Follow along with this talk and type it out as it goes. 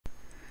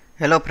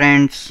Hello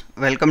friends,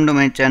 welcome to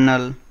my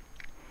channel.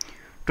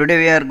 Today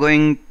we are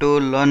going to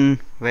learn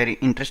very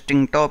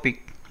interesting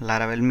topic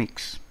Laravel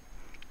mix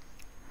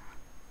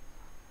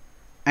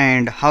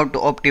and how to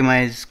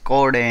optimize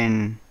code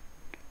and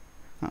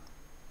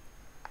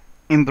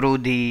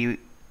improve the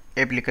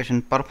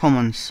application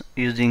performance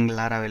using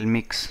Laravel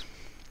mix.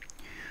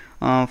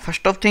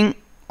 First of thing,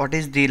 what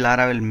is the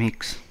Laravel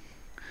mix?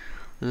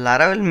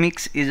 Laravel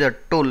mix is a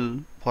tool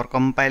for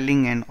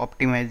compiling and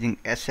optimizing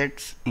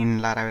assets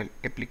in Laravel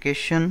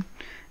application,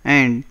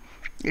 and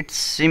it's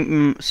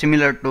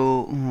similar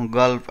to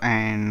Gulp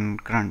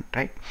and Grunt,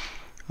 right?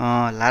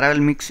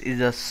 Laravel mix is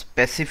a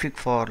specific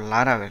for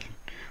Laravel,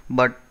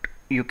 but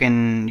you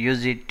can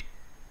use it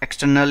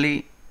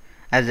externally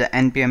as a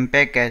npm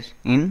package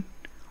in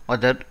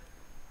other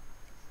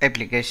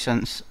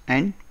applications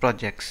and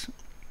projects.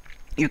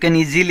 You can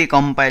easily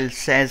compile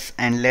sass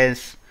and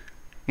less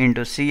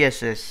into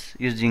CSS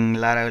using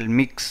Laravel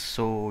mix,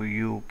 so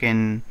you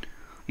can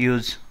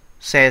use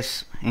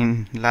sass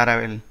in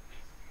Laravel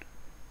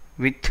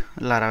with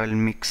Laravel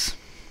mix.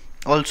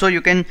 Also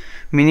you can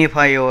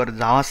minify your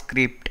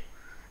JavaScript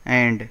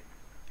and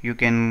you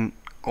can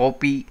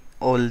copy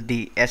all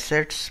the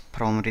assets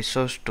from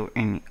resource to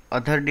any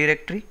other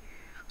directory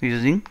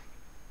using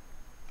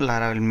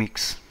Laravel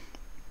mix.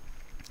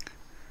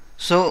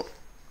 So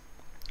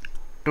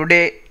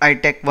today I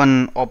take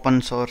one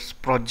open source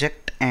project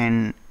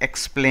and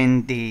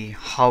explain the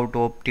how to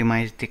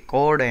optimize the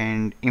code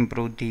and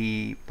improve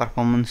the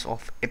performance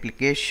of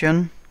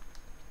application.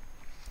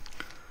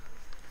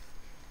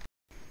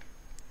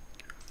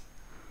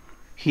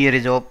 Here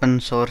is open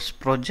source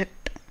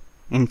project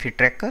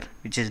InfiTracker,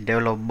 which is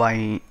developed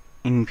by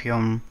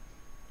Infium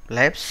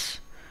Labs.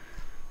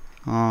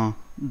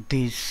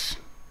 This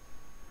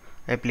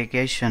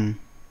application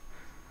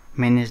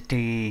manage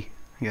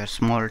your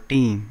small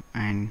team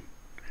and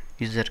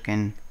user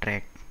can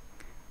track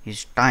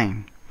his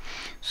time.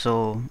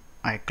 So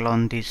I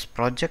clone this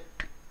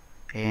project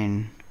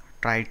and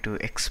try to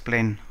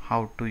explain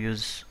how to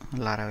use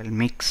Laravel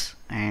mix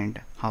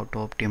and how to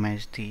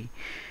optimize the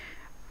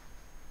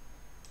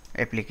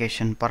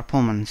application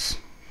performance.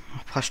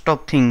 First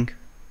of thing,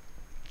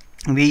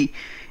 we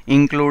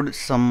include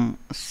some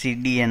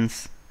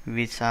CDNs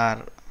which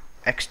are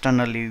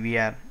externally we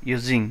are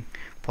using,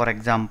 for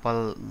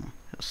example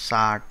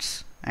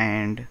charts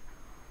and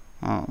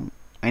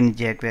any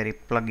jQuery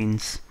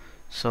plugins.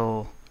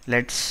 So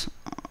let's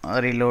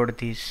reload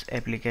this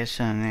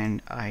application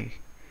and I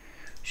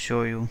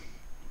show you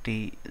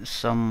the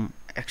some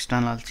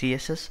external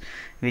CSS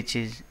which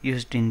is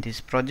used in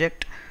this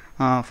project.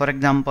 For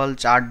example,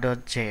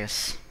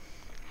 chart.js.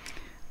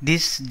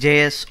 This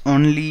JS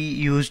only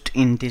used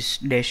in this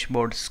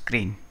dashboard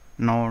screen,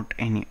 not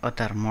any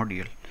other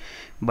module.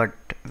 But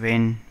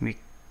when we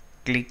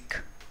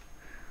click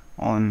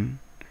on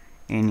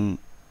any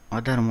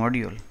other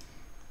module,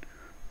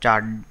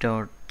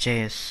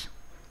 chart.js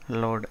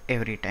load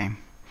every time,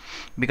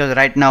 because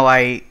right now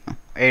I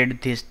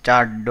add this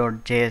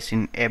chart.js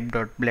in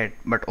app.blade,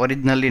 but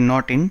originally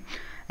not in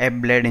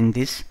app.blade in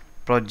this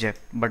project,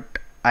 but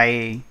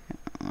I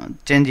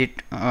change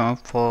it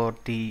for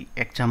the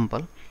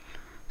example.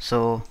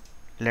 So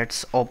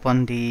let's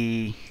open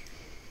the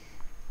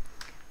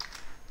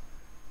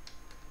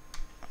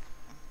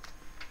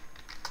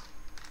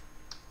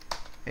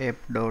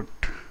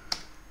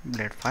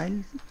app.blade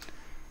file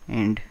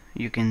and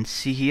you can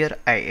see here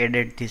I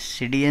added these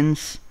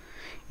CDNs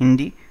in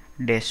the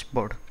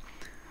dashboard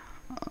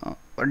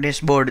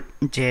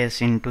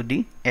JS into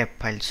the app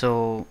file.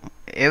 So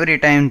every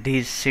time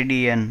this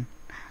CDN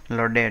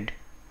loaded,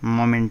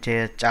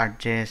 moment.js,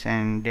 chart.js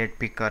and date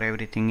picker,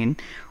 everything in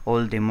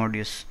all the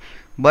modules.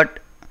 But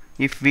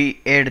if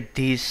we add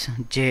this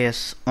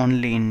JS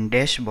only in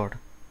dashboard,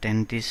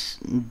 then this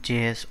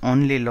JS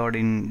only load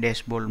in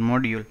dashboard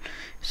module.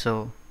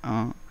 So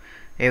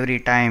every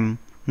time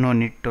no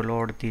need to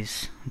load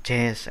this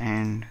JS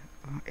and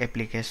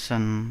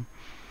application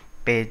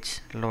page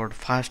load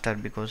faster,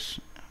 because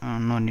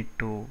no need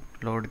to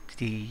load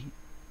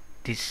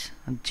this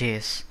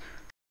JS.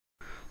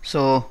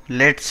 So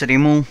let's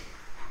remove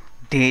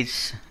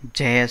this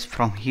JS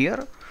from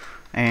here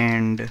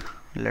and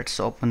let's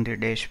open the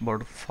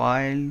dashboard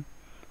file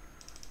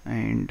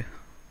and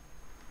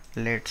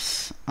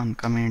let's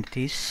uncomment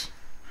this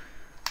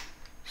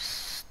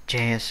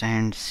JS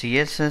and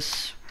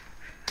CSS.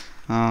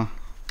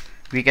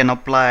 We can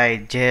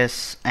apply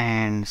JS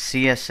and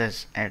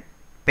CSS at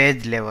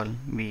page level.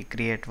 We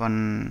create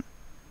one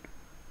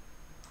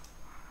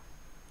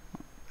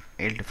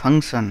yield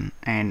function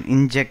and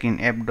inject in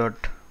app.blade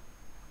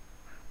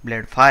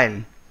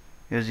file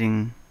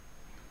using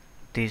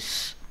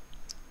this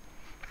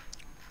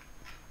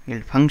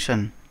yield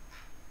function,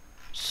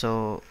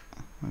 so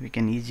we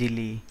can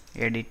easily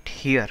edit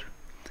here.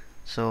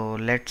 So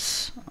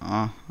let's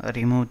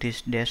remove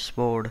this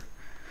dashboard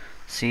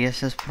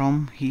CSS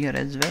from here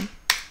as well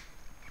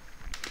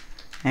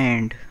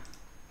and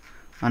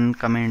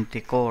uncomment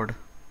the code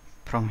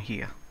from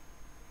here.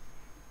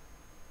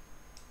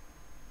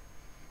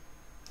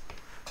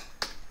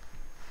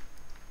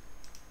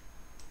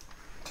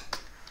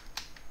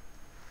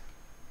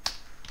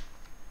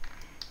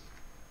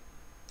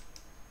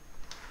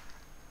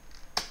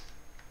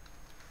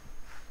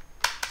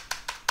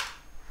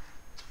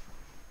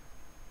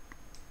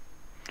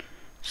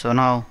 So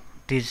now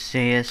this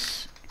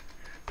JS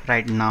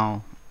right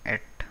now at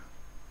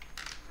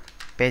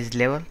page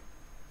level.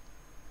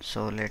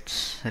 So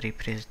let's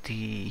refresh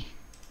the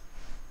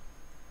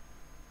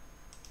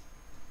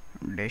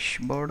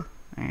dashboard,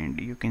 and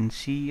you can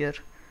see here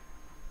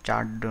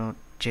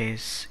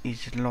chart.js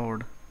is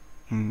loaded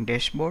in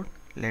dashboard.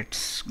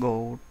 Let's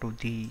go to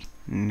the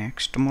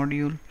next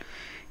module,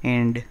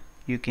 and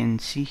you can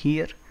see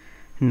here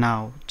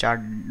now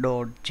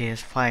chart.js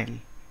file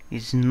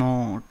is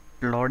not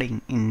loading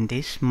in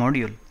this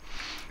module.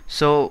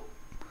 So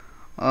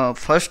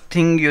first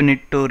thing you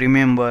need to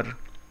remember,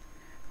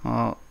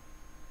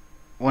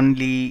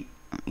 only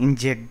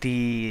inject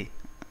the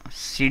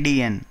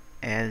CDN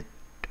at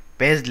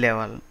page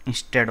level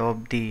instead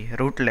of the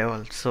root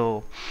level,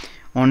 so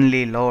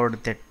only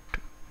load that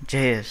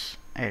JS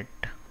at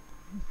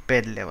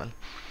page level,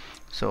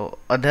 so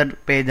other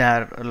page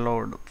are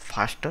load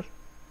faster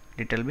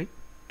little bit.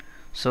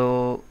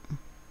 So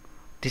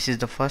this is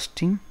the first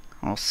thing.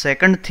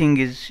 Second thing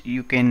is,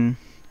 you can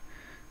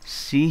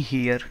see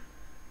here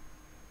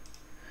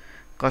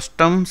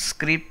custom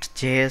script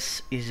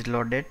JS is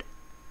loaded,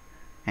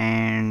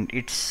 and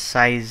its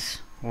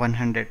size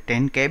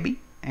 110 KB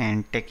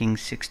and taking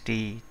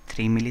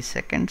 63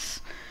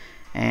 milliseconds.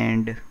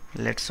 And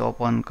let's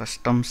open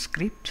custom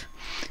script,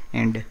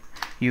 and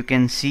you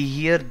can see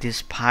here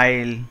this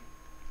file.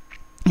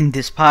 In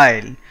this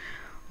file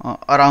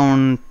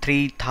around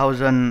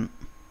 3000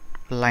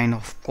 line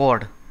of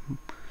code.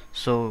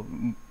 So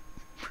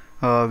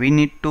we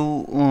need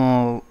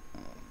to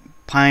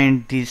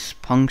find these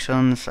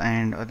functions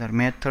and other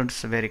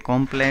methods very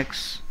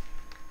complex.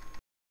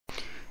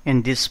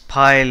 In this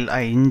file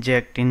I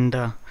inject in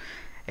the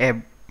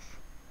app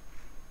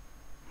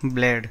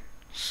blade,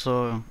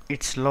 so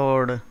it's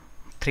load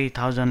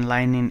 3000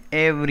 line in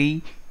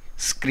every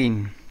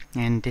screen,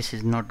 and this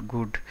is not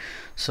good.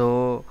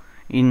 So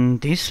in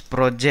this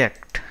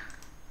project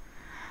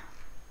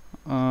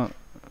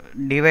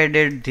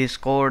divided this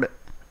code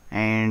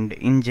and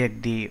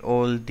inject the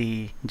all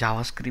the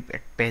JavaScript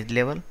at page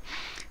level,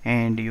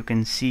 and you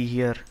can see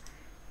here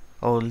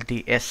all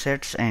the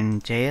assets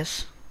and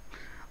JS,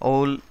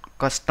 all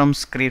custom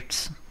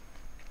scripts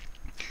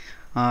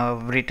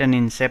written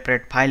in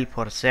separate file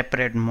for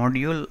separate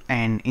module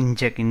and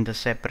inject in the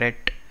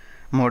separate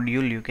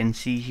module. You can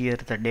see here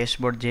the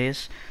dashboard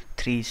JS,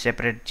 3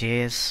 separate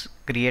JS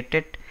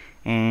created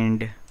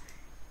and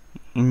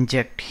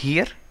inject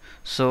here.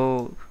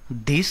 So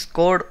this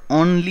code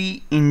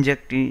only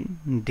inject in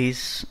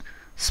this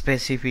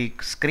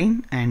specific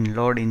screen and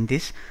load in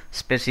this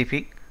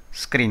specific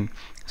screen.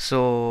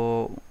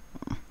 So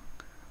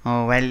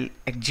while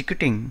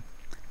executing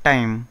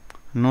time,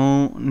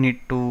 no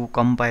need to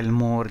compile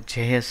more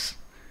JS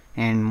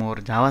and more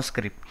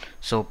JavaScript,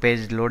 so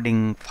page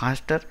loading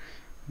faster.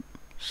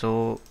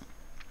 So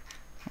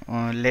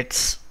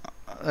let's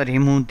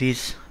remove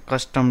this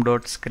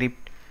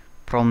custom.script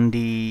from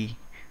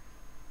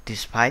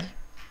this file,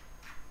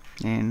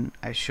 and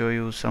I show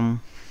you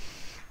some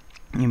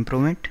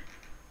improvement.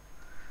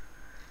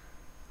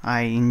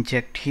 I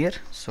inject here,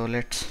 so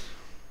let's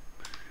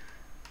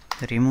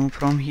remove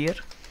from here,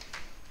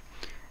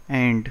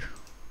 and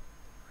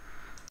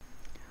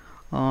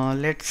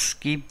let's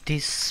keep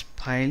this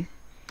file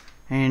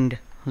and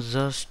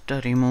just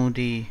remove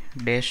the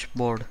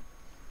dashboard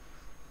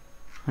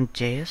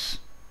JS.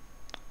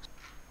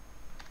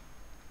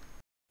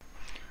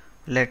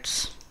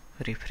 Let's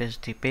refresh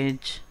the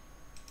page.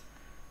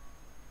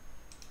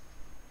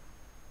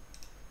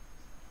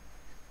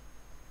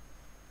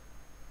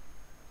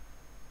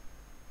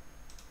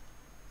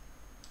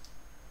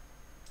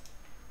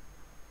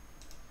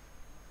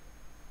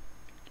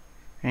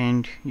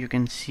 And you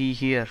can see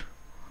here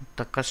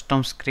the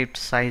custom script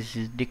size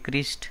is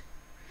decreased,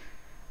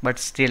 but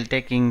still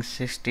taking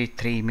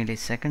 63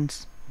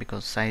 milliseconds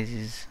because size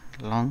is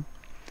long.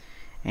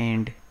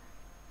 And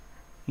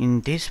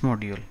in this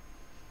module,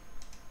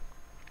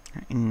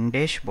 in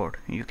dashboard,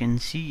 you can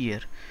see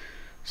here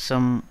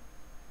some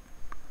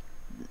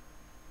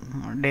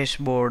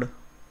dashboard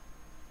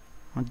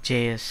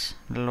JS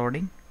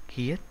loading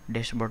here,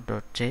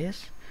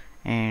 dashboard.js,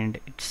 and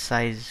its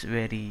size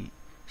very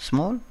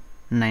small,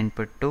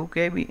 9.2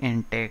 KB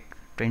and take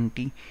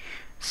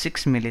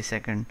 26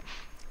 millisecond.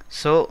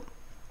 So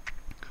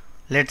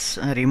let's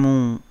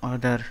remove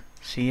other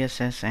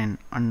CSS and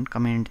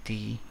uncomment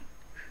the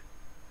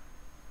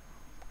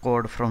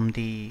code from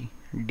the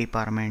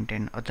department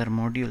and other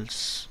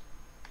modules.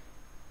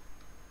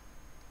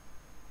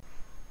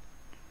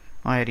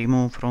 I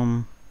remove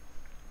from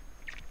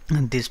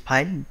this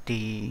file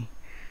the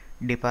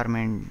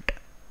department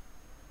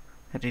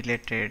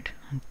related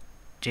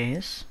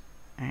JS,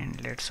 and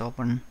let's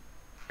open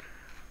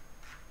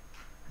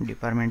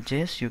department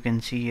JS. You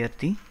can see here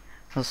the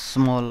a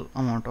small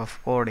amount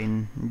of code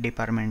in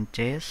department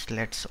JS.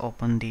 Let's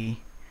open the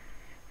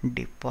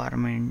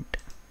department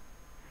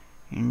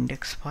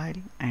index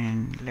file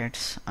and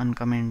let's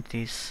uncomment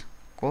this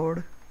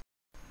code,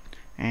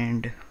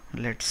 and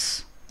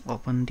let's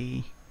open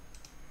the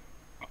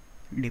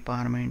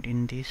department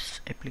in this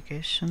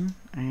application,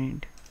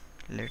 and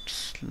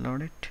let's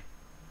load it.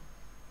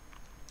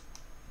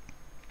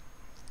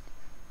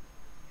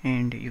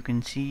 And you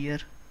can see here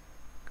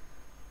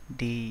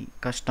the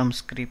custom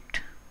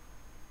script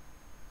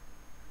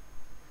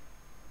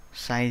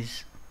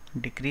size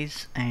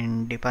decrease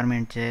and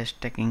department.js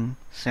taking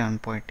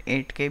 7.8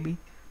 KB.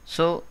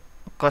 So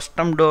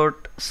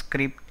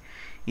custom.script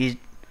is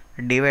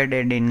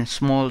divided in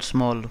small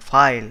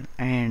file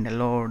and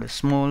load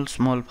small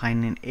file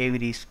in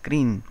every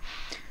screen,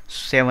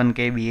 7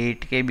 KB,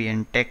 8 KB,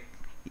 and take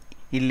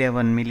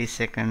 11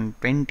 millisecond,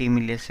 20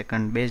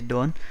 millisecond based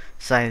on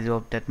size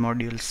of that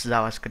module's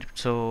JavaScript.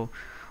 So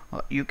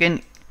you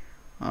can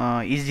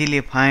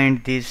easily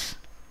find this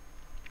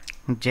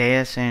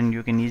JS and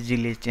you can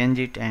easily change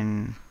it,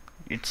 and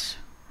it's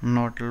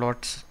not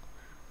lots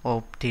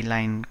of the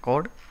line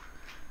code.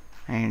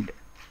 And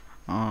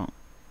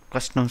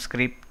custom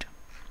script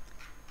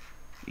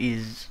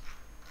is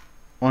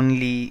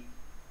only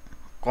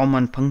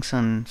common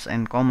functions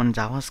and common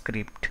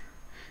JavaScript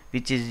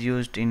which is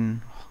used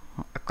in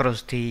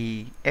across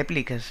the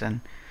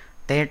application.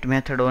 That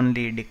method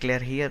only declare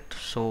here.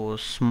 So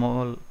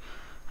small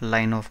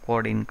line of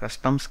code in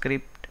custom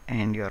script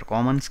and your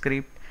common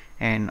script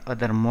and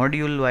other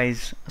module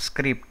wise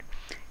script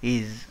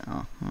is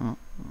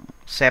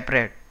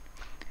separate,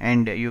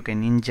 and you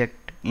can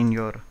inject in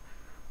your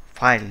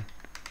file.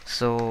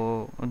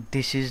 So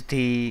this is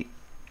the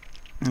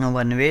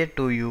one way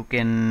to you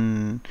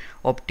can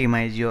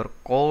optimize your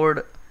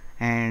code,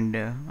 and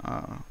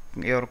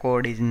your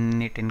code is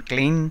neat and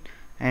clean,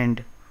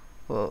 and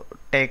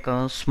take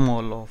a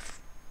small of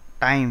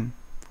time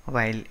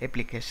while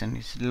application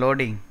is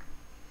loading.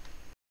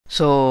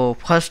 So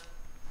first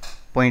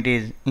point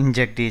is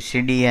inject the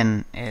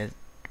CDN as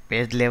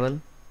page level,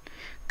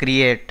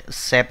 create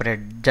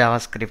separate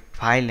JavaScript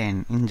file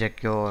and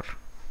inject your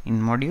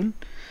in module.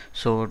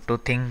 So two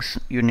things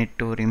you need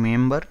to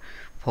remember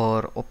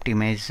for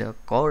optimize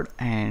code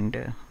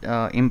and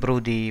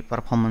improve the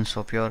performance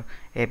of your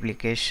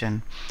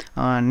application.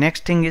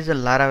 Next thing is a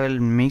Laravel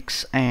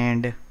mix,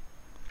 and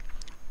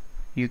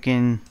you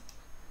can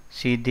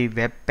see the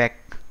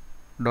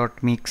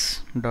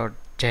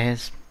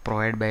webpack.mix.js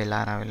provided by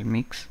Laravel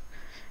mix,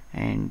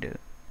 and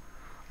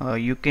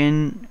you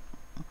can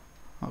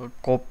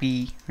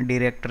copy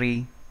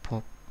directory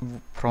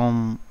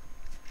from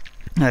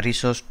a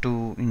resource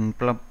to in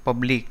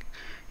public.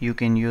 You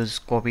can use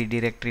copy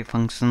directory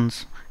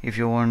functions. If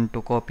you want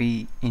to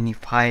copy any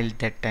file,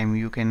 that time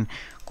you can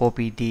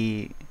copy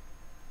the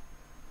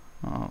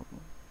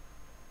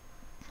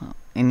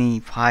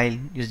any file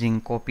using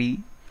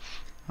copy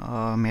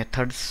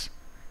methods.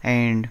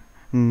 And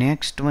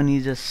next one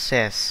is a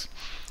sass.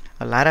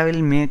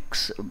 Laravel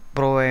makes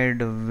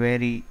provide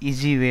very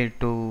easy way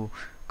to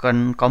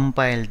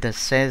compile the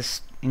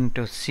sass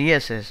into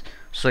CSS,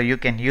 so you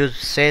can use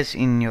sass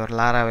in your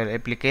Laravel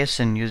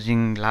application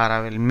using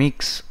Laravel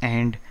mix,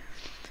 and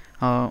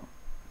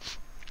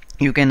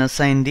you can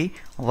assign the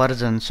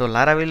version. So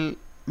Laravel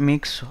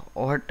mix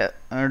what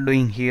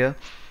doing here,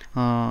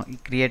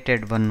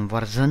 created one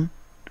version,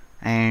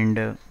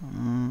 and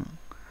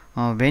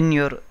when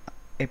your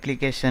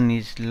application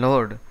is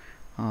load,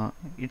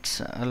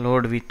 it's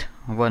load with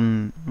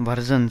one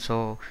version,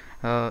 so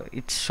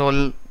it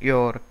solve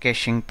your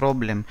caching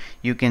problem.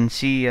 You can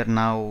see here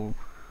now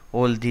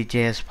all the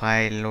JS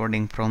file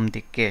loading from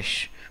the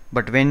cache,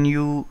 but when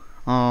you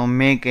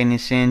make any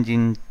change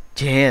in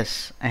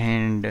JS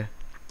and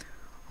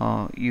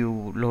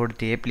you load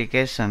the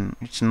application,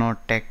 it's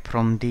not take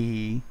from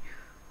the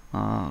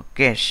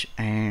cache,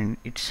 and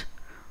it's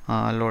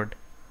load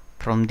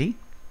from the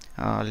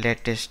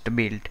latest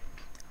build.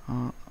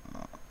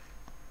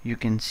 You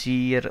can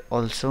see here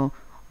also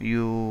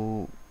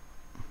you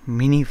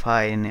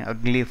minify and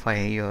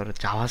uglify your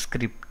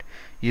JavaScript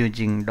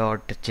using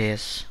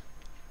 .js,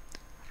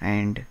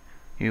 and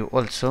you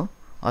also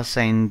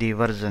assign the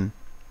version.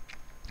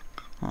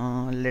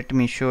 Let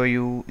me show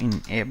you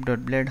in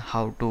app.blade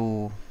how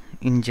to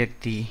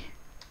inject the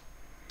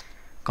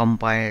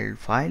compiled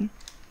file.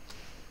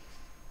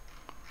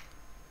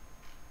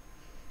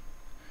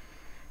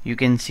 You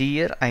can see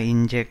here I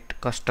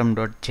inject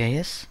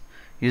custom.js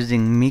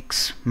using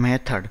mix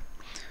method.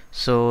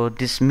 So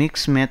this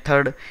mix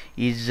method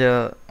is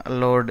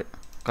load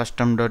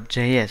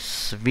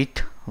custom.js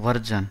with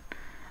version.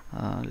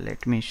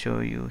 Let me show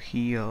you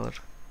here,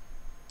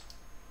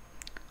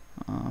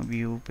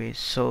 view page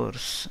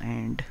source,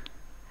 and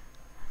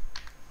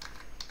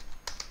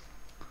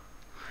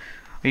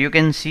you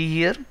can see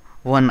here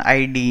one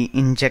ID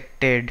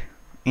injected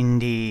in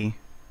the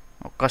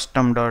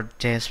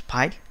custom.js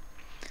file.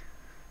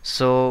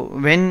 So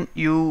when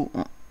you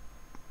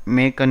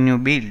make a new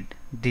build,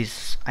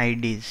 this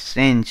ID is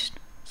changed.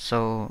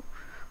 So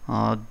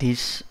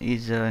this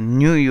is a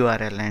new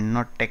URL and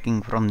not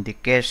taking from the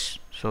cache,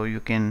 so you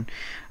can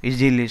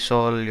easily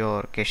solve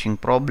your caching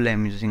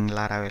problem using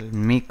Laravel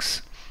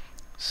mix.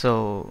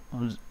 So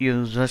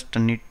you just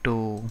need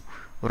to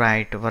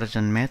write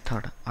version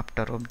method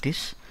after of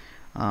this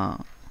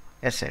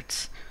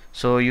assets.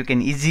 So you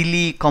can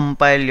easily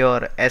compile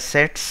your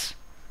assets,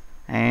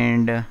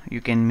 and you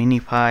can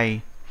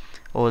minify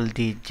all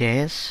the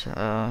JS.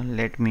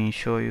 Let me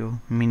show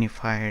you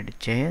minified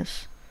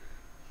JS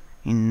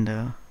in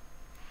the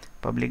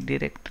public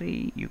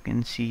directory. You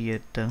can see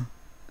here the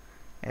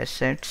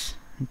assets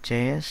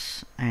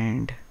JS,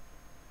 and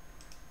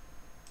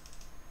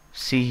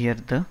see here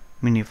the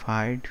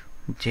minified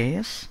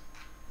JS.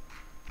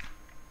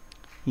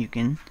 You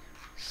can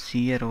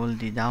see here all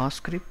the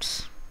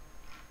JavaScripts.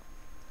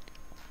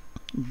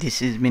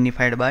 This is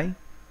minified by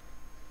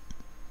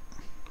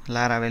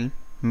Laravel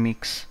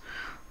mix.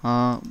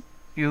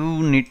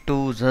 You need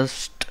to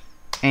just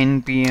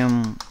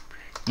npm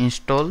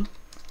install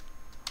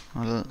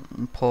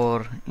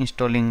for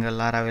installing a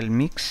Laravel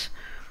mix,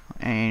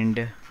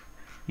 and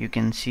you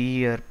can see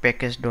your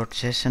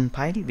package.json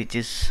file, which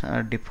is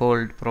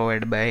default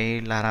provided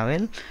by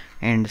Laravel,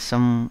 and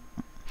some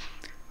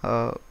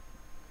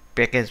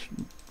package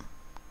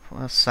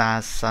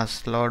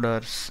SAS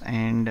loaders,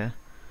 and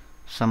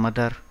some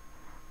other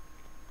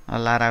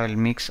Laravel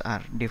mix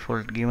are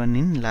default given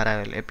in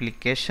Laravel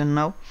application.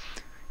 Now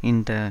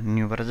in the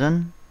new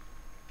version,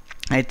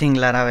 I think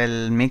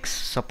Laravel mix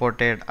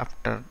supported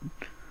after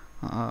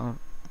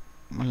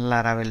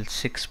Laravel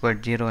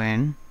 6.0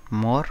 and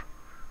more,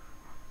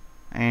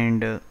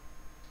 and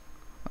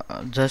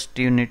just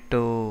you need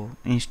to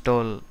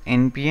install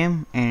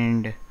npm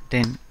and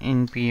then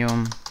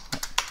npm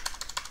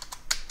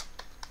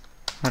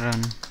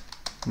run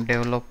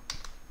development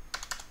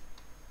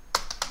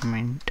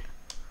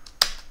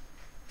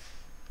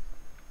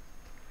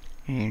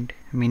and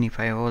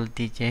minify all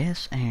the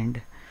JS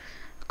and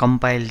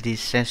compile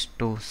this as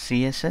to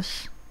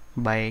CSS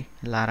by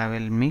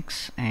Laravel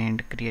mix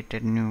and create a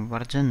new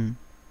version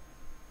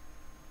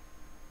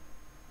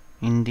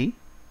in the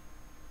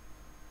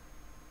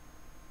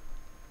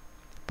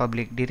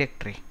public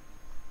directory.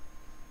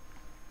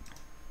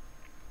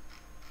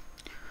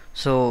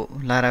 So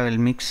Laravel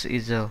mix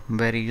is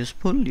very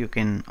useful. You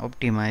can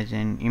optimize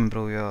and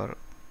improve your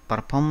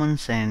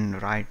performance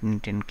and write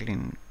neat and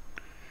clean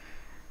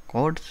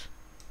codes.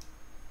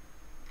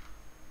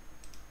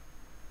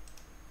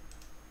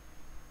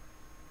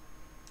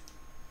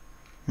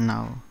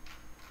 Now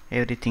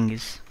everything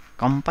is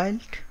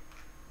compiled,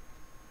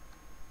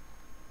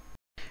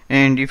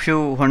 and if you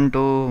want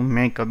to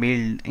make a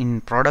build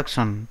in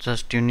production,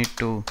 just you need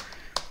to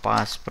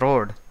pass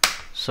prod.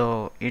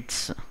 So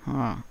it's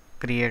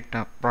create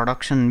a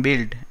production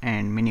build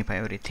and minify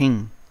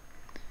everything,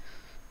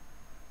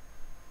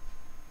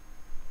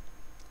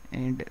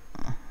 and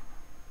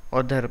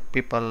other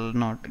people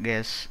not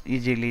guess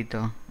easily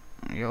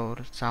your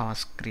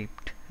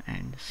JavaScript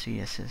and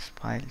CSS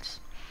files.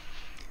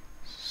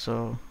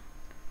 So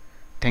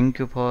thank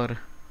you for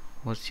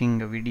watching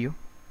the video.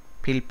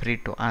 Feel free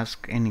to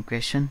ask any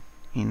question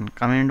in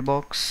comment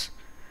box.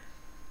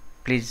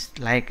 Please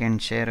like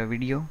and share a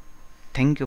video. Thank you.